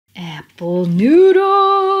apple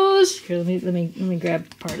noodles. Here, let me grab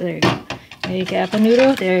part. There you go. Make apple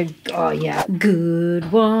noodle. There you go. Oh yeah.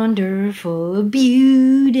 Good, wonderful,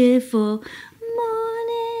 beautiful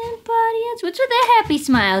morning, audience. What's with that happy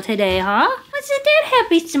smile today, huh? What's with that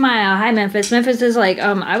happy smile? Hi, Memphis. Memphis is like,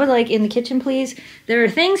 I would like in the kitchen, please. There are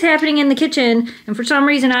things happening in the kitchen, and for some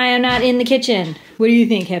reason I am not in the kitchen. What do you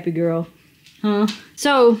think, happy girl? Huh?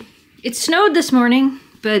 So, it snowed this morning,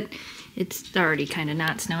 but it's already kind of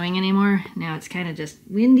not snowing anymore. Now it's kind of just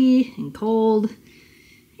windy and cold.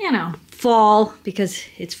 You know, fall, because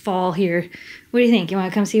it's fall here. What do you think? You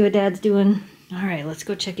want to come see what Dad's doing? All right, let's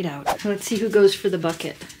go check it out. Let's see who goes for the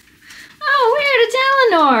bucket. Oh, weird, it's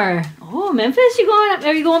Eleanor. Oh, Memphis, you going up?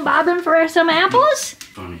 Are you going bobbing for some apples?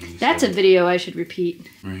 Funny. That's a video I should repeat.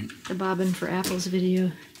 Right. The bobbing for apples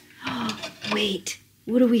video. Oh, wait,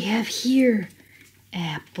 what do we have here?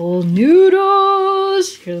 Apple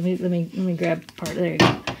noodles. Here, let me grab part. There you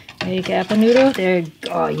go. Make apple noodle. There you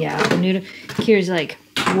go. Oh yeah, apple noodle. Here's like,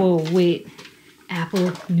 whoa, wait.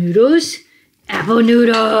 Apple noodles? Apple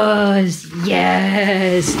noodles!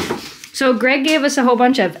 Yes! So Greg gave us a whole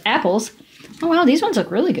bunch of apples. Oh wow, these ones look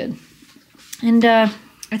really good. And I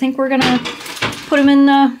think we're gonna put them in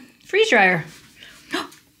the freeze dryer.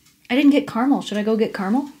 I didn't get caramel. Should I go get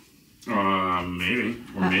caramel? Maybe.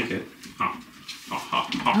 Or make it.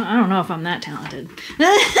 I don't know if I'm that talented.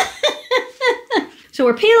 So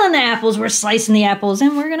we're peeling the apples, we're slicing the apples,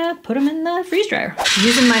 and we're gonna put them in the freeze dryer.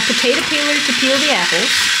 Using my potato peeler to peel the apples.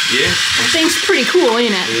 Yeah. That thing's pretty cool,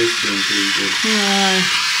 ain't it? It is doing pretty good.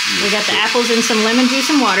 We got the apples in some lemon juice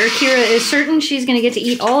and water. Kira is certain she's gonna get to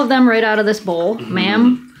eat all of them right out of this bowl.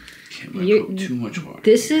 Ma'am, Can't let go too much water.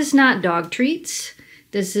 this is not dog treats.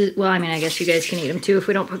 This is, well, I mean, I guess you guys can eat them too if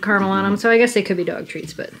we don't put caramel on them, so I guess they could be dog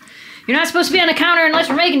treats, but you're not supposed to be on the counter unless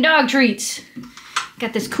we're making dog treats.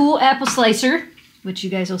 Got this cool apple slicer, which you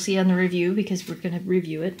guys will see on the review because we're going to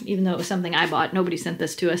review it, even though it was something I bought. Nobody sent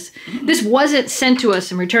this to us. This wasn't sent to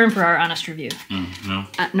us in return for our honest review. No?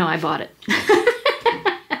 No, I bought it.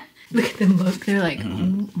 Look at them look. They're like,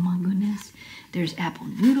 oh my goodness. There's apple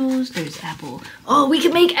noodles. There's apple. Oh, we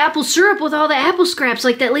could make apple syrup with all the apple scraps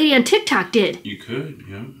like that lady on TikTok did. You could,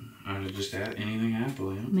 yeah. I'd just add anything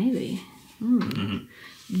apple, yeah. Maybe.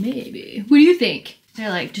 Maybe. What do you think? They're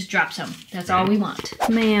like, just drop some. That's all we want.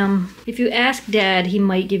 Ma'am, if you ask Dad, he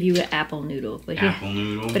might give you an apple noodle. But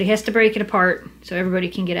Noodle? But he has to break it apart so everybody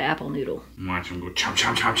can get an apple noodle. Watch him go chomp,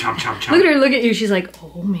 chomp, chomp, chomp, chomp, chomp. Look at her, look at you. She's like,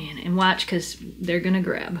 oh man. And watch, because they're going to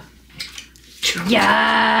grab.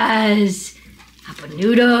 Yes! Apple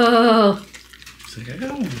noodle! It's like, I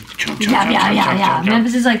got one. Chomp, chomp, Yeah, chomp, yeah, chomp, yeah, chomp, yeah. chomp, chomp.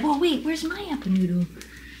 Memphis is like, whoa, wait, where's my apple noodle?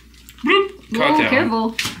 Bloop. Caught that Careful.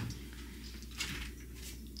 one.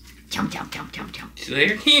 Jump, jump, jump, jump, jump. She's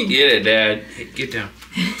like, I can't get it, Dad. Hey, get down.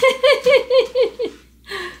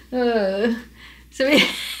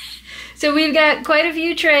 So we've got quite a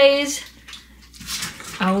few trays.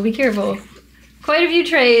 I will be careful. Quite a few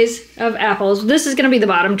trays of apples. This is going to be the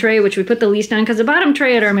bottom tray, which we put the least on, because the bottom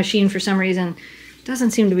tray at our machine, for some reason,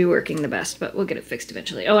 doesn't seem to be working the best, but we'll get it fixed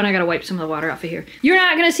eventually. Oh, and I got to wipe some of the water off of here. You're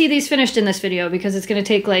not going to see these finished in this video, because it's going to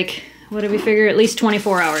take, like, what did we figure? At least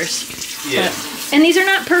 24 hours. Yeah. And these are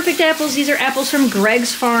not perfect apples. These are apples from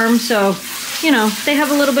Greg's farm, so, you know, they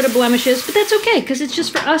have a little bit of blemishes, but that's okay, because it's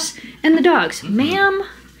just for us and the dogs. Ma'am,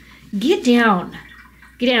 get down.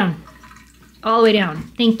 Get down. All the way down.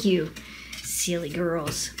 Thank you. Silly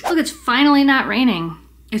girls. Look, it's finally not raining.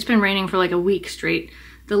 It's been raining for like a week straight.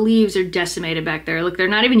 The leaves are decimated back there. Look, they're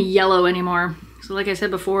not even yellow anymore. So like I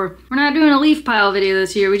said before, we're not doing a leaf pile video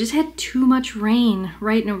this year. We just had too much rain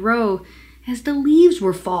right in a row as the leaves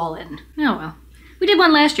were falling. Oh well. We did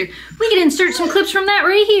one last year. We could insert some clips from that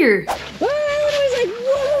right here. Whoa, I was like,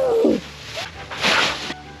 whoa!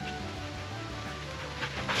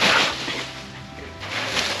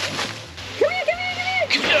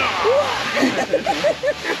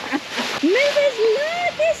 Memphis,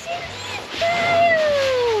 look, this is leaf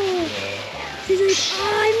pile! She's like,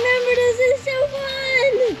 oh, I remember this is so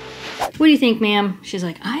fun! What do you think, ma'am? She's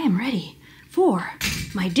like, I am ready for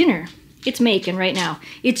my dinner. It's making right now.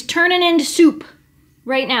 It's turning into soup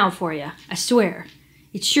right now for you. I swear.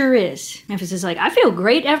 It sure is. Memphis is like, I feel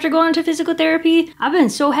great after going to physical therapy. I've been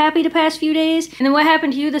so happy the past few days. And then what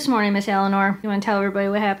happened to you this morning, Miss Eleanor? You want to tell everybody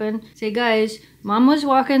what happened? Say, guys, Mom was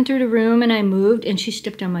walking through the room and I moved and she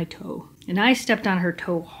stepped on my toe. And I stepped on her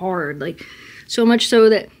toe hard, like so much so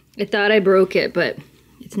that I thought I broke it, but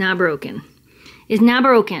it's not broken. It's not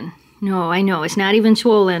broken. No, I know, it's not even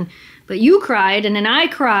swollen. But you cried and then I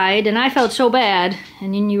cried and I felt so bad.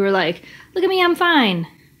 And then you were like, look at me, I'm fine.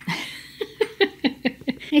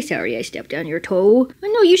 Hey, sorry I stepped on your toe.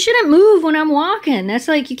 No, you shouldn't move when I'm walking. That's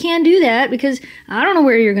like, you can't do that because I don't know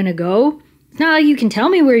where you're gonna go. It's not like you can tell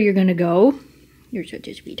me where you're gonna go. You're such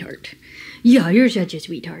a sweetheart. Yeah, you're such a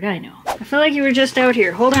sweetheart, I know. I feel like you were just out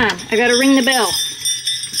here. Hold on, I gotta ring the bell.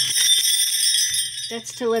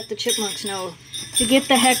 That's to let the chipmunks know to get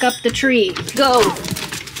the heck up the tree. Go!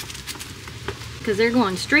 Because they're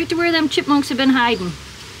going straight to where them chipmunks have been hiding.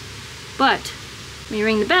 But when you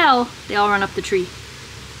ring the bell, they all run up the tree.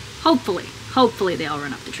 Hopefully they all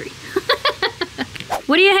run up the tree.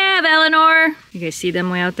 What do you have, Eleanor? You guys see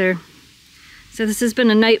them way out there? So this has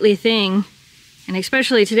been a nightly thing, and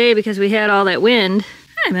especially today because we had all that wind.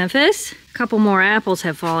 Hi, Memphis. A couple more apples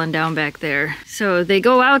have fallen down back there. So they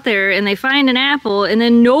go out there and they find an apple and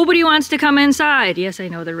then nobody wants to come inside. Yes, I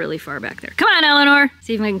know, they're really far back there. Come on, Eleanor.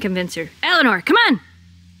 See if I can convince her. Eleanor, come on.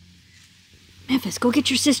 Memphis, go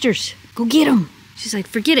get your sisters. Go get them. She's like,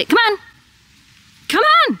 forget it. Come on. Come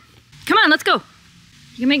on. Come on, let's go.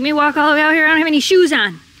 You can make me walk all the way out here. I don't have any shoes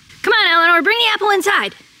on. Come on, Eleanor, bring the apple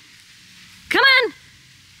inside. Come on.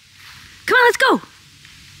 Come on, let's go.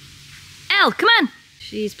 Elle, come on.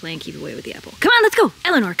 She's playing keep away with the apple. Come on, let's go.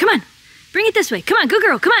 Eleanor, come on. Bring it this way. Come on, good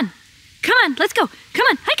girl, come on. Come on, let's go. Come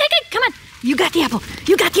on, hike, hike, hike, come on. You got the apple.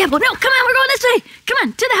 You got the apple. No, come on, we're going this way. Come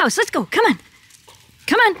on, to the house, let's go. Come on.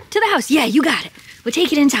 Come on, to the house. Yeah, you got it. We'll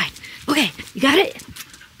take it inside. Okay, you got it?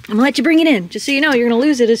 I'm gonna let you bring it in. Just so you know, you're gonna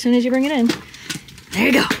lose it as soon as you bring it in. There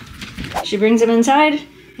you go. She brings him inside,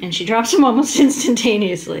 and she drops him almost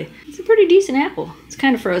instantaneously. It's a pretty decent apple. It's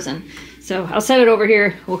kind of frozen. So I'll set it over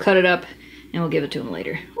here, we'll cut it up, and we'll give it to him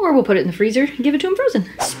later. Or we'll put it in the freezer and give it to him frozen.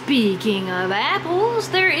 Speaking of apples,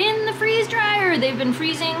 they're in the freeze dryer. They've been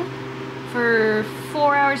freezing for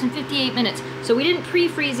 4 hours and 58 minutes. So we didn't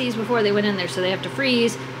pre-freeze these before they went in there, so they have to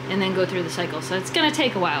freeze and then go through the cycle. So it's gonna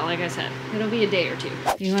take a while, like I said. It'll be a day or two.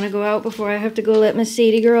 You wanna go out before I have to go let Miss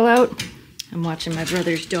Sadie girl out? I'm watching my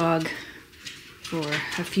brother's dog for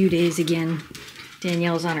a few days again.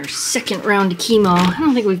 Danielle's on her second round of chemo. I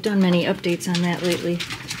don't think we've done many updates on that lately.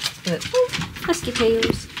 But, oh, Husky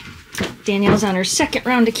tails. Danielle's on her second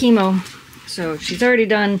round of chemo. So she's already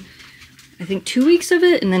done, I think, 2 weeks of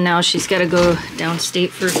it. And then now she's got to go downstate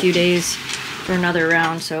for a few days for another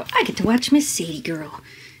round. So I get to watch Miss Sadie girl.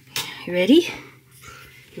 You ready?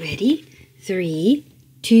 Ready? 3,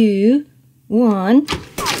 2, 1.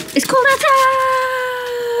 It's cold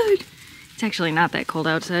outside! It's actually not that cold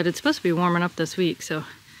outside. It's supposed to be warming up this week. So,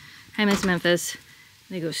 hi, Miss Memphis.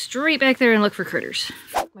 They go straight back there and look for critters.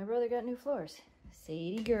 My brother got new floors.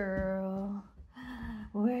 Sadie girl.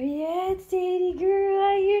 Where you at, Sadie girl?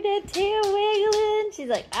 I hear that tail wiggling. She's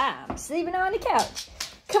like, I'm sleeping on the couch.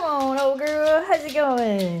 Come on, old girl. How's it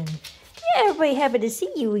going? Yeah, everybody happy to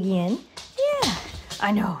see you again. Yeah,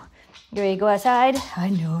 I know. You ready to go outside? I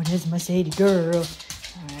know, there's my Sadie girl.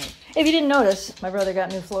 All right. If you didn't notice, my brother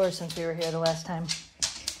got new floors since we were here the last time.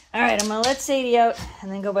 All right, I'm gonna let Sadie out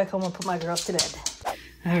and then go back home and put my girls to bed.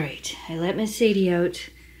 All right, I let Miss Sadie out.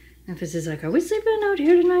 Memphis is like, are we sleeping out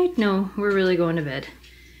here tonight? No, we're really going to bed.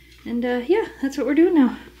 And yeah, that's what we're doing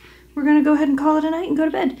now. We're gonna go ahead and call it a night and go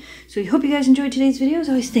to bed. So we hope you guys enjoyed today's video. As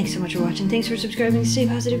always, thanks so much for watching. Thanks for subscribing. Stay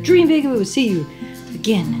positive, dream big, and we will see you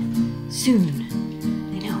again soon.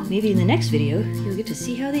 I know, maybe in the next video, you'll get to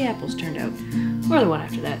see how the apples turned out. Or the one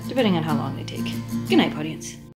after that, depending on how long they take. Good night, audience.